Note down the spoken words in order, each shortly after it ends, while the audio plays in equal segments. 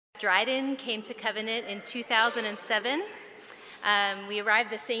Dryden came to Covenant in 2007. We arrived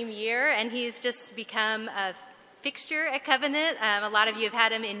the same year, and he's just become a fixture at Covenant. A lot of you have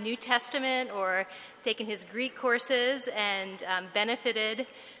had him in New Testament or taken his Greek courses and benefited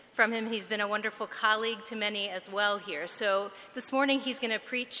from him. He's been a wonderful colleague to many as well here. So this morning he's going to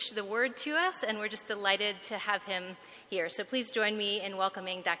preach the word to us, and we're just delighted to have him here. So please join me in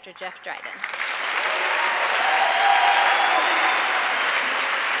welcoming Dr. Jeff Dryden.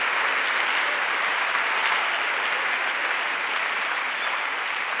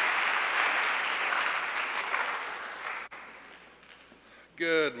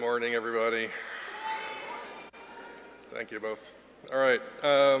 Good morning, everybody. Thank you both. All right.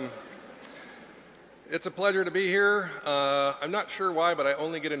 It's a pleasure to be here. I'm not sure why, but I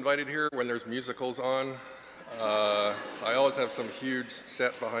only get invited here when there's musicals on. So I always have some huge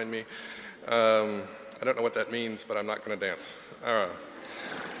set behind me. I don't know what that means, but I'm not going to dance. All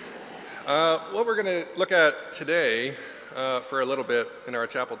right. What we're going to look at today for a little bit in our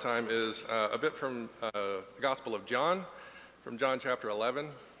chapel time is a bit from the Gospel of John, from John chapter 11.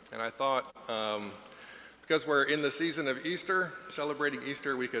 And I thought, because we're in the season of Easter, celebrating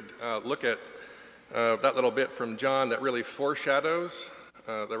Easter, we could look at that little bit from John that really foreshadows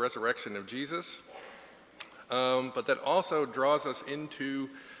the resurrection of Jesus, but that also draws us into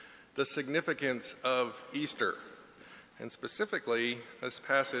the significance of Easter. And specifically, this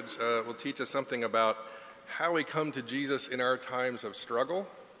passage will teach us something about how we come to Jesus in our times of struggle,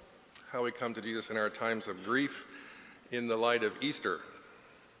 how we come to Jesus in our times of grief, in the light of Easter.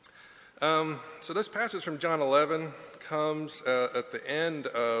 So this passage from John 11 comes at the end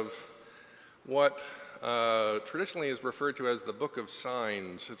of what traditionally is referred to as the book of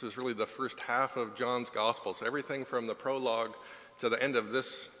signs. This is really the first half of John's gospel. So everything from the prologue to the end of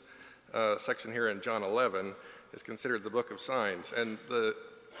this section here in John 11 is considered the book of signs. And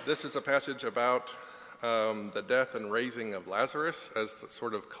this is a passage about the death and raising of Lazarus as the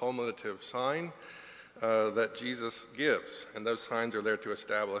sort of culminative sign that Jesus gives. And those signs are there to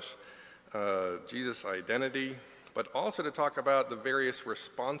establish Jesus' identity, but also to talk about the various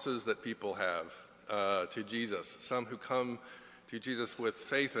responses that people have to Jesus. Some who come to Jesus with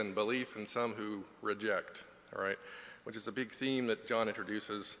faith and belief, and some who reject, all right? Which is a big theme that John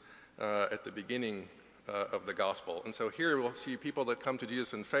introduces at the beginning of the gospel. And so here we'll see people that come to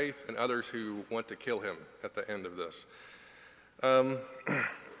Jesus in faith and others who want to kill him at the end of this.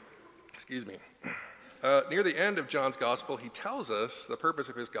 Excuse me. Near the end of John's gospel, he tells us the purpose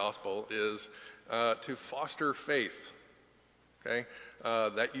of his gospel is to foster faith, okay?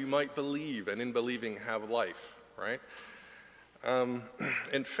 That you might believe, and in believing have life, right?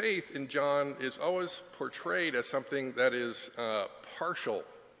 And faith in John is always portrayed as something that is partial,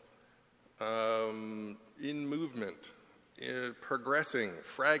 in movement, progressing,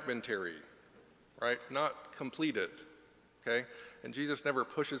 fragmentary, right? Not completed, okay? And Jesus never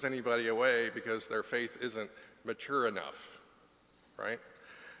pushes anybody away because their faith isn't mature enough, right?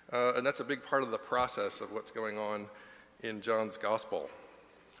 And that's a big part of the process of what's going on in John's gospel,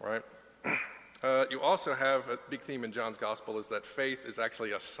 right? You also have a big theme in John's gospel is that faith is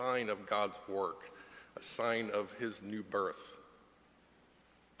actually a sign of God's work, a sign of his new birth.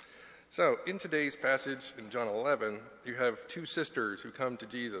 So in today's passage in John 11, you have two sisters who come to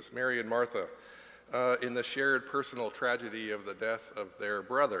Jesus, Mary and Martha, in the shared personal tragedy of the death of their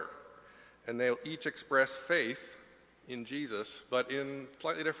brother. And they'll each express faith in Jesus, but in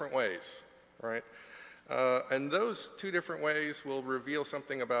slightly different ways, right? And those two different ways will reveal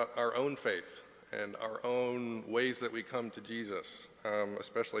something about our own faith and our own ways that we come to Jesus,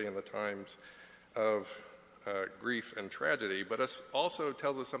 especially in the times of grief and tragedy. But it also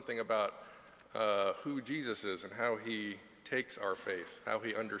tells us something about who Jesus is and how he takes our faith, how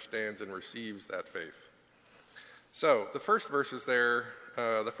he understands and receives that faith. So the first verses there,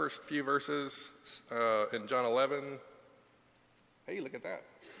 the first few verses in John 11, hey, look at that.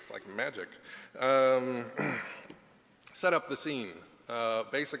 It's like magic. Set up the scene.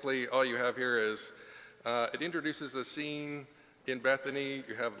 Basically, all you have here is, it introduces the scene in Bethany.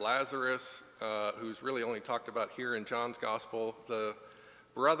 You have Lazarus, who's really only talked about here in John's gospel, the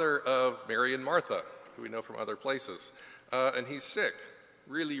brother of Mary and Martha, who we know from other places. And he's sick,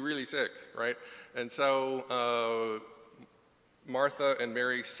 really, really sick, right? And so Martha and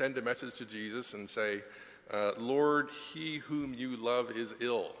Mary send a message to Jesus and say, Lord, he whom you love is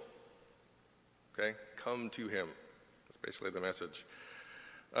ill. Okay, come to him. That's basically the message.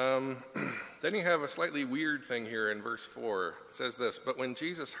 Then you have a slightly weird thing here in verse 4. It says this, but when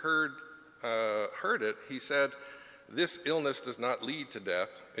Jesus heard it, he said, this illness does not lead to death.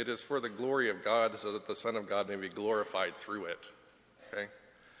 It is for the glory of God, so that the Son of God may be glorified through it. Okay?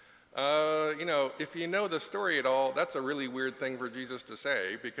 If you know the story at all, that's a really weird thing for Jesus to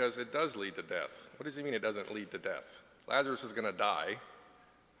say, because it does lead to death. What does he mean it doesn't lead to death? Lazarus is going to die,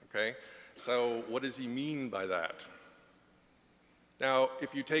 okay? So what does he mean by that? Now,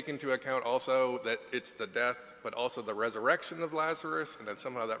 if you take into account also that it's the death, but also the resurrection of Lazarus, and that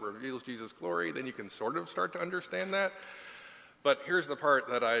somehow that reveals Jesus' glory, then you can sort of start to understand that. But here's the part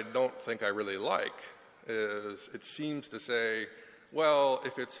that I don't think I really like, is it seems to say, well,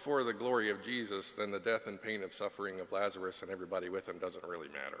 if it's for the glory of Jesus, then the death and pain of suffering of Lazarus and everybody with him doesn't really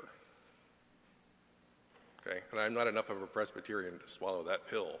matter. Okay, and I'm not enough of a Presbyterian to swallow that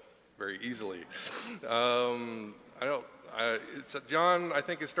pill very easily. John, I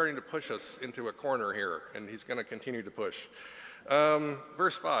think, is starting to push us into a corner here, and he's going to continue to push.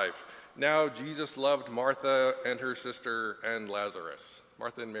 Verse 5, now Jesus loved Martha and her sister and Lazarus.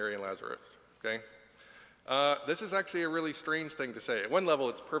 Martha and Mary and Lazarus, okay? This is actually a really strange thing to say. At one level,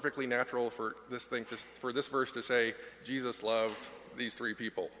 it's perfectly natural for this verse to say Jesus loved these three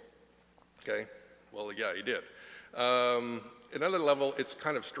people. Okay? Well, yeah, he did. At another level, it's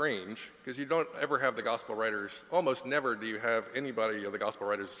kind of strange because you don't ever have the gospel writers, almost never do you have anybody of the gospel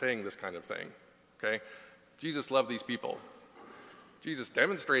writers saying this kind of thing. Okay? Jesus loved these people. Jesus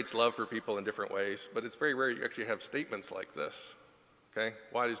demonstrates love for people in different ways, but it's very rare you actually have statements like this. Okay?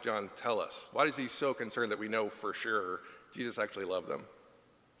 Why does John tell us? Why is he so concerned that we know for sure Jesus actually loved them?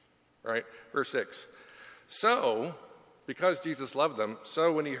 Right? Verse 6. So, because Jesus loved them,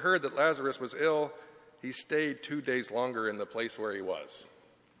 so when he heard that Lazarus was ill, he stayed 2 days longer in the place where he was.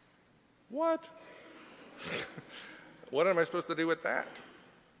 What? What am I supposed to do with that?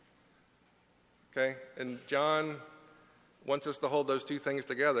 Okay? And John wants us to hold those two things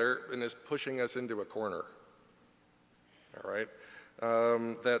together and is pushing us into a corner. All right?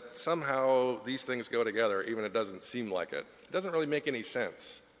 That somehow these things go together, even it doesn't seem like it. It doesn't really make any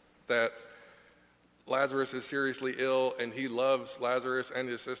sense that Lazarus is seriously ill and he loves Lazarus and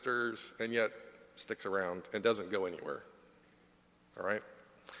his sisters and yet sticks around and doesn't go anywhere. All right?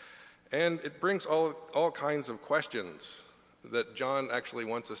 And it brings all kinds of questions that John actually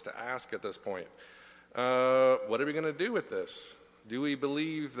wants us to ask at this point. What are we going to do with this? Do we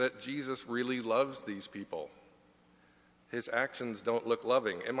believe that Jesus really loves these people? His actions don't look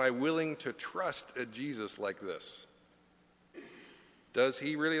loving. Am I willing to trust a Jesus like this? Does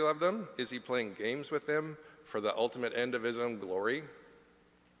he really love them? Is he playing games with them for the ultimate end of his own glory?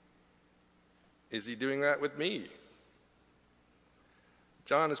 Is he doing that with me?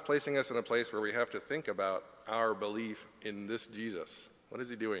 John is placing us in a place where we have to think about our belief in this Jesus. What is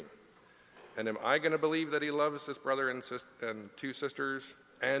he doing? And am I going to believe that he loves this brother and two sisters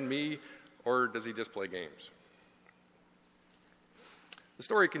and me, or does he just play games? The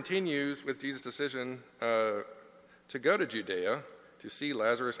story continues with Jesus' decision to go to Judea to see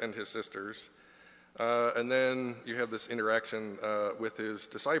Lazarus and his sisters. And then you have this interaction with his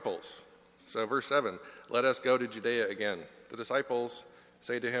disciples. So verse 7, let us go to Judea again. The disciples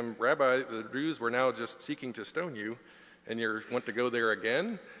say to him, Rabbi, the Jews were now just seeking to stone you, and you want to go there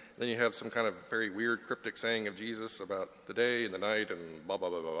again? Then you have some kind of very weird cryptic saying of Jesus about the day and the night and blah, blah,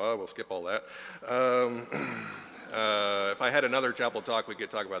 blah, blah, blah. We'll skip all that. If I had another chapel talk, we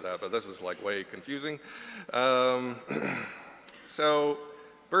could talk about that, but this is like way confusing. So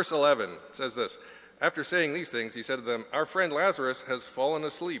verse 11 says this. After saying these things, he said to them, our friend Lazarus has fallen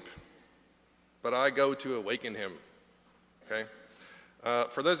asleep, but I go to awaken him. Okay?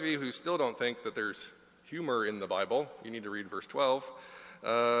 For those of you who still don't think that there's humor in the Bible, you need to read verse 12.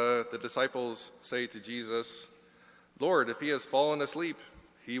 The disciples say to Jesus, Lord, if he has fallen asleep,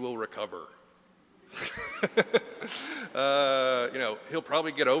 he will recover. He'll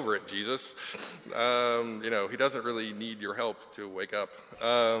probably get over it, Jesus. He doesn't really need your help to wake up.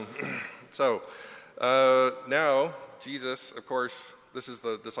 Now Jesus, of course, this is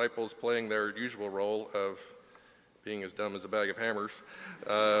the disciples playing their usual role of being as dumb as a bag of hammers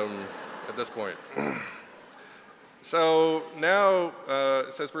at this point. So now,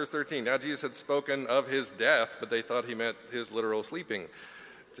 it says verse 13, now Jesus had spoken of his death, but they thought he meant his literal sleeping.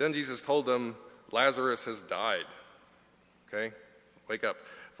 Then Jesus told them, Lazarus has died. Okay? Wake up.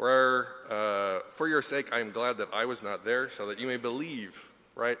 For your sake, I am glad that I was not there, so that you may believe,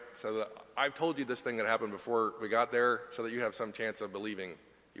 right? So that I've told you this thing that happened before we got there, so that you have some chance of believing,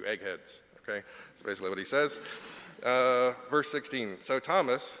 you eggheads. Okay? That's basically what he says. Verse 16, so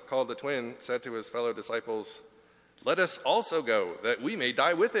Thomas, called the twin, said to his fellow disciples, let us also go, that we may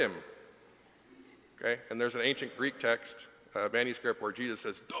die with him. Okay? And there's an ancient Greek text, manuscript, where Jesus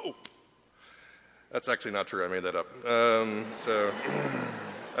says, "Go." That's actually not true. I made that up.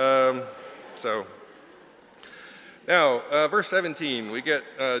 Now, verse 17, we get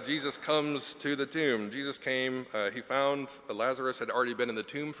Jesus comes to the tomb. Jesus came, he found Lazarus had already been in the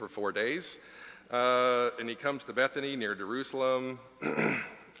tomb for 4 days, and he comes to Bethany near Jerusalem.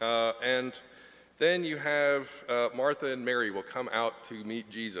 And then you have Martha and Mary will come out to meet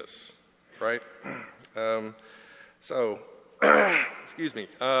Jesus, right? Excuse me,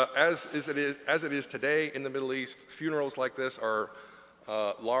 as it is today in the Middle East, funerals like this are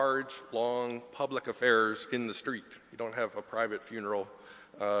large, long, public affairs in the street. You don't have a private funeral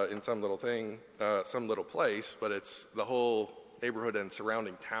in some little thing, some little place, but it's the whole neighborhood and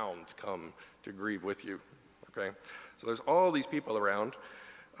surrounding towns come to grieve with you, okay? So there's all these people around.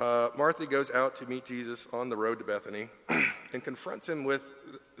 Martha goes out to meet Jesus on the road to Bethany and confronts him with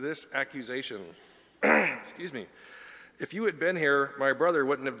this accusation. Excuse me. If you had been here, my brother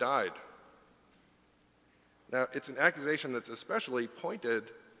wouldn't have died. Now, it's an accusation that's especially pointed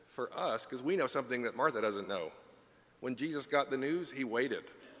for us because we know something that Martha doesn't know. When Jesus got the news, he waited,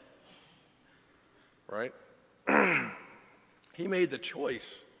 right? He made the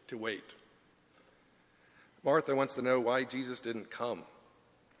choice to wait. Martha wants to know why Jesus didn't come.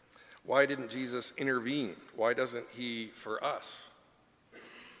 Why didn't Jesus intervene? Why doesn't he for us?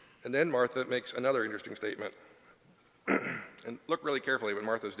 And then Martha makes another interesting statement. And look really carefully what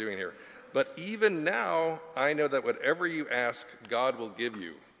Martha's doing here. But even now, I know that whatever you ask, God will give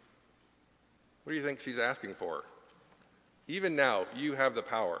you. What do you think she's asking for? Even now, you have the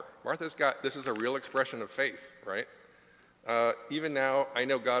power. Martha's got, this is a real expression of faith, right? Even now, I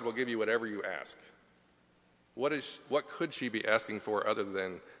know God will give you whatever you ask. What could she be asking for other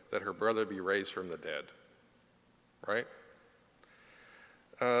than that her brother be raised from the dead, right?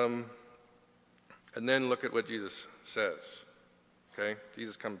 And then look at what Jesus says, okay?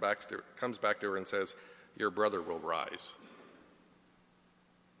 Jesus comes back to her and says, your brother will rise.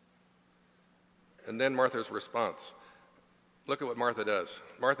 And then Martha's response. Look at what Martha does.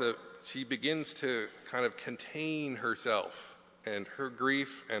 Martha, she begins to kind of contain herself and her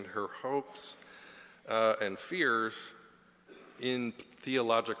grief and her hopes and fears in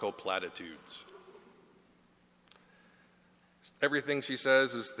theological platitudes. Everything she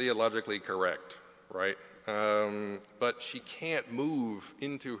says is theologically correct, right? But she can't move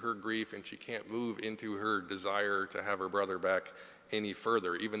into her grief and she can't move into her desire to have her brother back any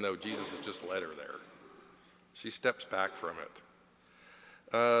further, even though Jesus has just led her there. She steps back from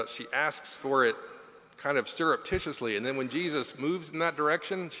it. She asks for it kind of surreptitiously, and then when Jesus moves in that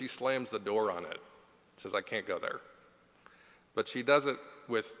direction, she slams the door on it. Says, I can't go there. But she does it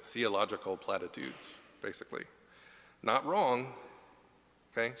with theological platitudes, basically. Not wrong,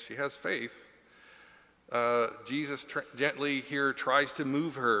 okay? She has faith. Jesus gently here tries to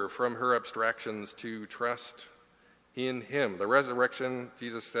move her from her abstractions to trust in him. The resurrection,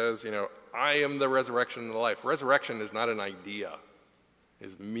 Jesus says, I am the resurrection and the life. Resurrection is not an idea.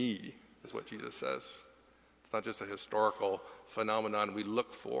 It's me, is what Jesus says. It's not just a historical phenomenon we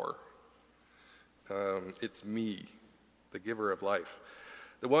look for. It's me, the giver of life.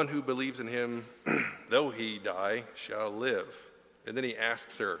 The one who believes in him, though he die, shall live. And then he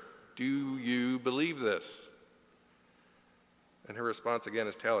asks her, do you believe this? And her response again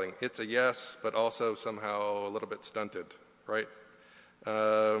is telling. It's a yes, but also somehow a little bit stunted, right?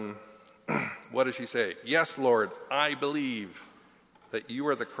 What does she say? Yes, Lord, I believe that you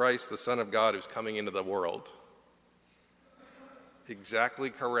are the Christ, the Son of God, who's coming into the world. Exactly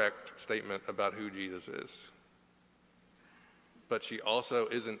correct statement about who Jesus is. But she also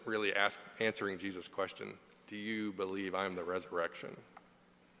isn't really answering Jesus' question. Do you believe I'm the resurrection?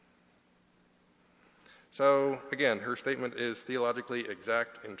 So, again, her statement is theologically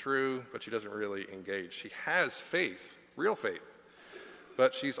exact and true, but she doesn't really engage. She has faith, real faith,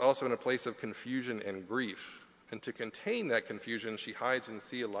 but she's also in a place of confusion and grief. And to contain that confusion, she hides in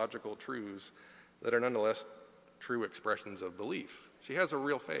theological truths that are nonetheless true expressions of belief. She has a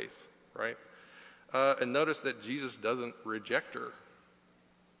real faith, right? And notice that Jesus doesn't reject her.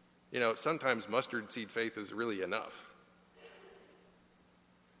 Sometimes mustard seed faith is really enough.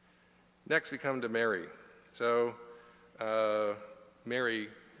 Next, we come to Mary. So,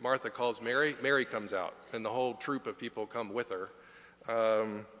 Martha calls Mary. Mary comes out, and the whole troop of people come with her.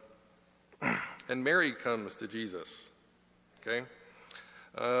 And Mary comes to Jesus. Okay?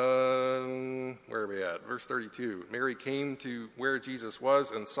 Where are we at? Verse 32. Mary came to where Jesus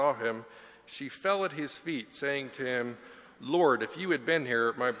was and saw him. She fell at his feet, saying to him, Lord, if you had been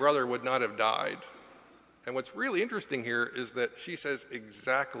here, my brother would not have died. And what's really interesting here is that she says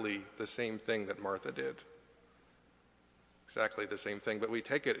exactly the same thing that Martha did. Exactly the same thing, but we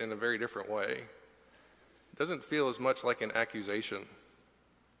take it in a very different way. It doesn't feel as much like an accusation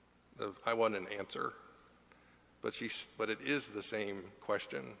of, I want an answer. but it is the same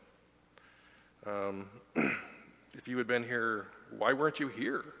question. If you had been here, why weren't you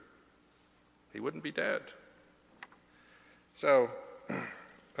here? He wouldn't be dead. So,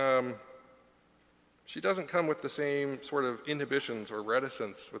 she doesn't come with the same sort of inhibitions or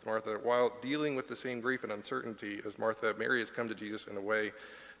reticence with Martha. While dealing with the same grief and uncertainty as Martha, Mary has come to Jesus in a way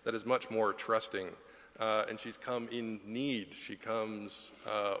that is much more trusting. And she's come in need. She comes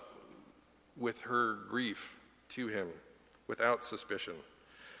with her grief to him without suspicion.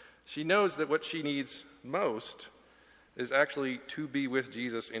 She knows that what she needs most is actually to be with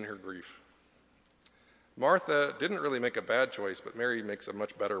Jesus in her grief. Martha didn't really make a bad choice, but Mary makes a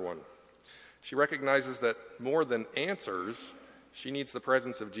much better one. She recognizes that more than answers, she needs the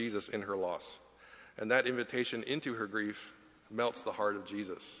presence of Jesus in her loss. And that invitation into her grief melts the heart of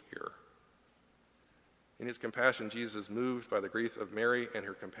Jesus here. In his compassion, Jesus is moved by the grief of Mary and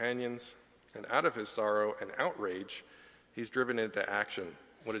her companions, and out of his sorrow and outrage, he's driven into action.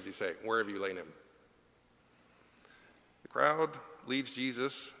 What does he say? Where have you laid him? The crowd leads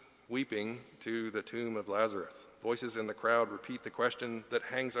Jesus, weeping, to the tomb of Lazarus. Voices in the crowd repeat the question that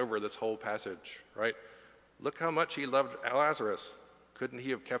hangs over this whole passage, right? Look how much he loved Lazarus. Couldn't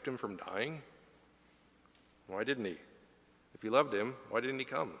he have kept him from dying? Why didn't he? If he loved him, why didn't he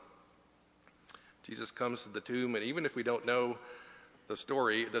come? Jesus comes to the tomb, and even if we don't know the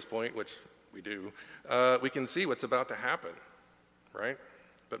story at this point, which we do, we can see what's about to happen, right?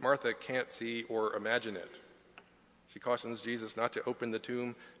 But Martha can't see or imagine it. She cautions Jesus not to open the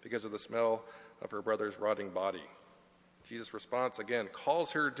tomb because of the smell of her brother's rotting body. Jesus' response, again,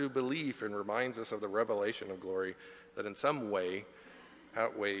 calls her to belief and reminds us of the revelation of glory that in some way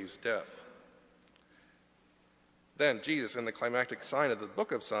outweighs death. Then Jesus, in the climactic sign of the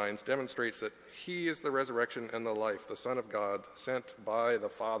book of signs, demonstrates that he is the resurrection and the life, the Son of God, sent by the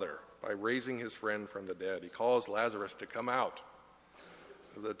Father, by raising his friend from the dead. He calls Lazarus to come out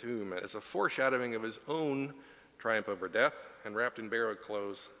of the tomb as a foreshadowing of his own triumph over death, and wrapped in burial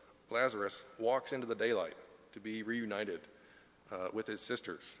clothes, Lazarus walks into the daylight to be reunited with his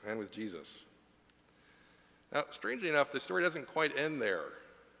sisters and with Jesus. Now, strangely enough, the story doesn't quite end there.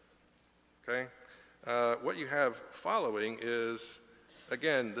 Okay? What you have following is,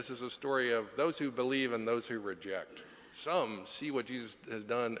 again, this is a story of those who believe and those who reject. Some see what Jesus has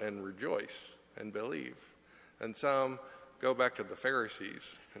done and rejoice and believe. And some go back to the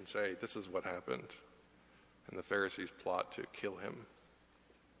Pharisees and say, this is what happened. And the Pharisees plot to kill him.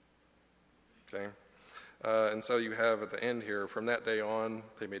 Okay? And so you have at the end here, from that day on,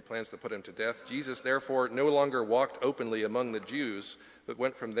 they made plans to put him to death. Jesus, therefore, no longer walked openly among the Jews, but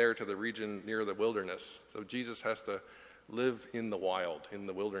went from there to the region near the wilderness. So Jesus has to live in the wild, in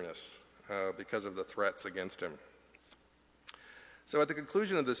the wilderness, because of the threats against him. So at the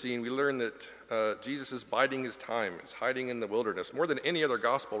conclusion of the scene, we learn that Jesus is biding his time, is hiding in the wilderness. More than any other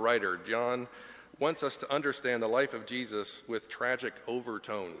gospel writer, John wants us to understand the life of Jesus with tragic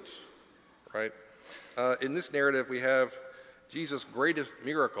overtones, right? In this narrative, we have Jesus' greatest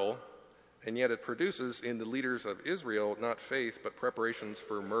miracle, and yet it produces in the leaders of Israel not faith, but preparations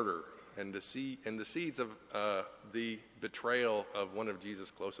for murder and the seeds of the betrayal of one of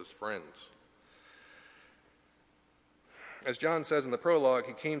Jesus' closest friends. As John says in the prologue,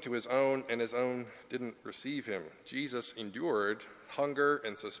 he came to his own, and his own didn't receive him. Jesus endured hunger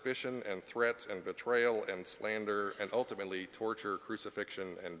and suspicion and threats and betrayal and slander and ultimately torture,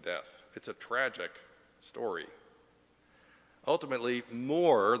 crucifixion, and death. It's a tragic story. Ultimately,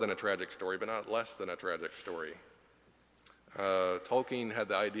 more than a tragic story, but not less than a tragic story. Tolkien had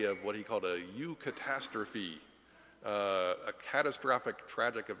the idea of what he called a eucatastrophe, a catastrophic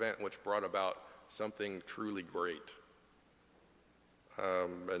tragic event which brought about something truly great.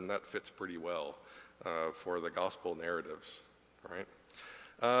 And that fits pretty well for the gospel narratives, right?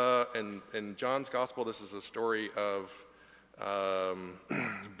 And in John's gospel, this is a story of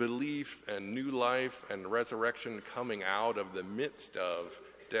belief and new life and resurrection coming out of the midst of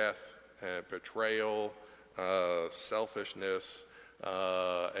death and betrayal, selfishness,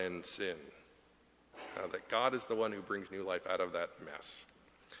 and sin. That God is the one who brings new life out of that mess.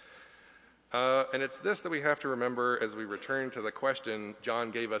 And it's this that we have to remember as we return to the question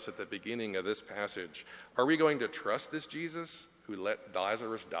John gave us at the beginning of this passage. Are we going to trust this Jesus who let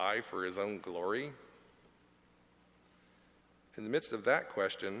Lazarus die for his own glory? In the midst of that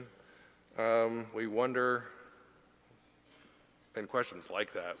question, we wonder, and questions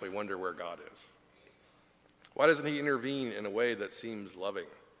like that, we wonder where God is. Why doesn't he intervene in a way that seems loving?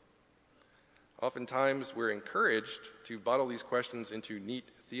 Oftentimes, we're encouraged to bottle these questions into neat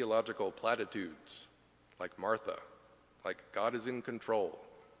theological platitudes, like Martha, like God is in control.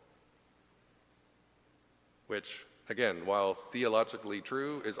 which, again, while theologically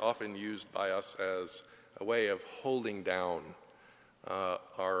true, is often used by us as a way of holding down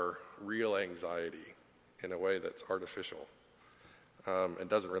our real anxiety in a way that's artificial and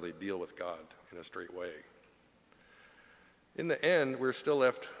doesn't really deal with God in a straight way. In the end, we're still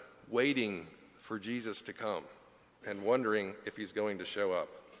left waiting for Jesus to come and wondering if he's going to show up.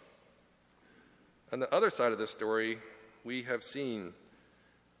 On the other side of this story, we have seen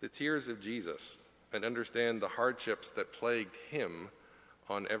the tears of Jesus and understand the hardships that plagued him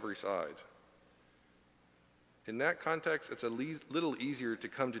on every side. In that context, it's a little easier to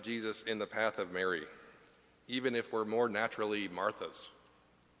come to Jesus in the path of Mary, even if we're more naturally Marthas,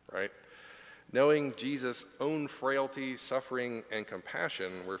 right? Knowing Jesus' own frailty, suffering, and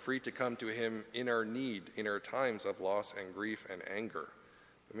compassion, we're free to come to him in our need, in our times of loss and grief and anger.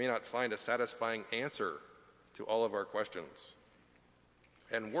 We may not find a satisfying answer to all of our questions.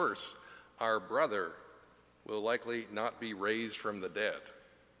 And worse, our brother will likely not be raised from the dead,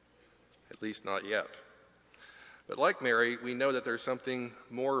 at least not yet. But like Mary, we know that there's something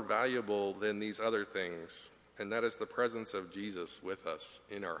more valuable than these other things, and that is the presence of Jesus with us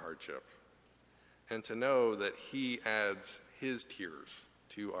in our hardship, and to know that he adds his tears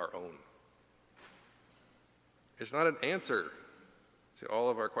to our own. It's not an answer to all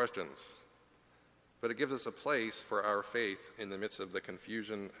of our questions, but it gives us a place for our faith in the midst of the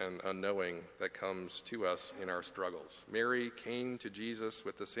confusion and unknowing that comes to us in our struggles. Mary came to Jesus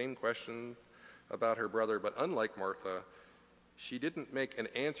with the same question about her brother, but unlike Martha, she didn't make an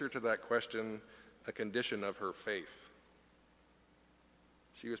answer to that question a condition of her faith.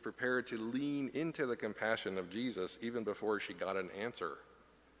 She was prepared to lean into the compassion of Jesus even before she got an answer.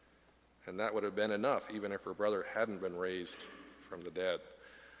 And that would have been enough, even if her brother hadn't been raised from the dead.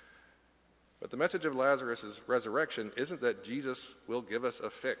 But the message of Lazarus' resurrection isn't that Jesus will give us a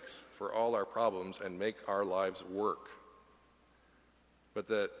fix for all our problems and make our lives work, but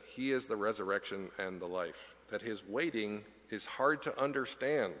that he is the resurrection and the life, that his waiting is hard to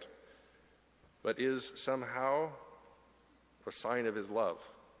understand, but is somehow a sign of his love,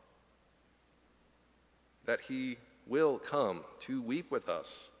 that he will come to weep with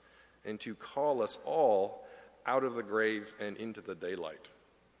us and to call us all out of the grave and into the daylight,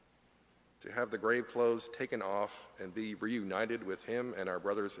 to have the grave clothes taken off and be reunited with him and our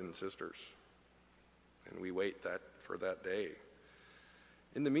brothers and sisters. And we wait for that day.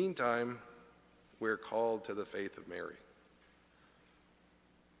 In the meantime, we're called to the faith of Mary.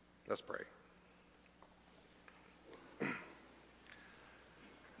 Let's pray.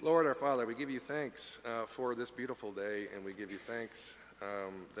 Lord, our Father, we give you thanks for this beautiful day, and we give you thanks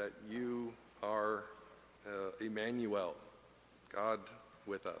that you are Emmanuel, God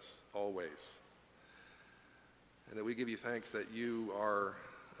with us always. And that we give you thanks that you are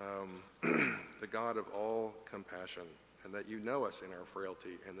the God of all compassion, and that you know us in our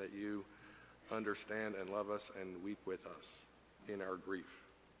frailty, and that you understand and love us and weep with us in our grief.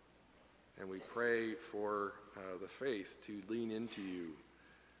 And we pray for the faith to lean into you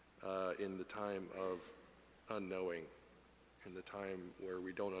in the time of unknowing, in the time where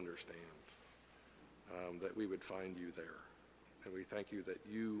we don't understand, that we would find you there. And we thank you that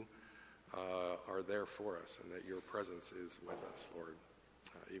you are there for us and that your presence is with us, Lord,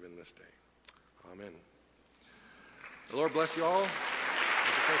 even this day. Amen. The Lord bless you all.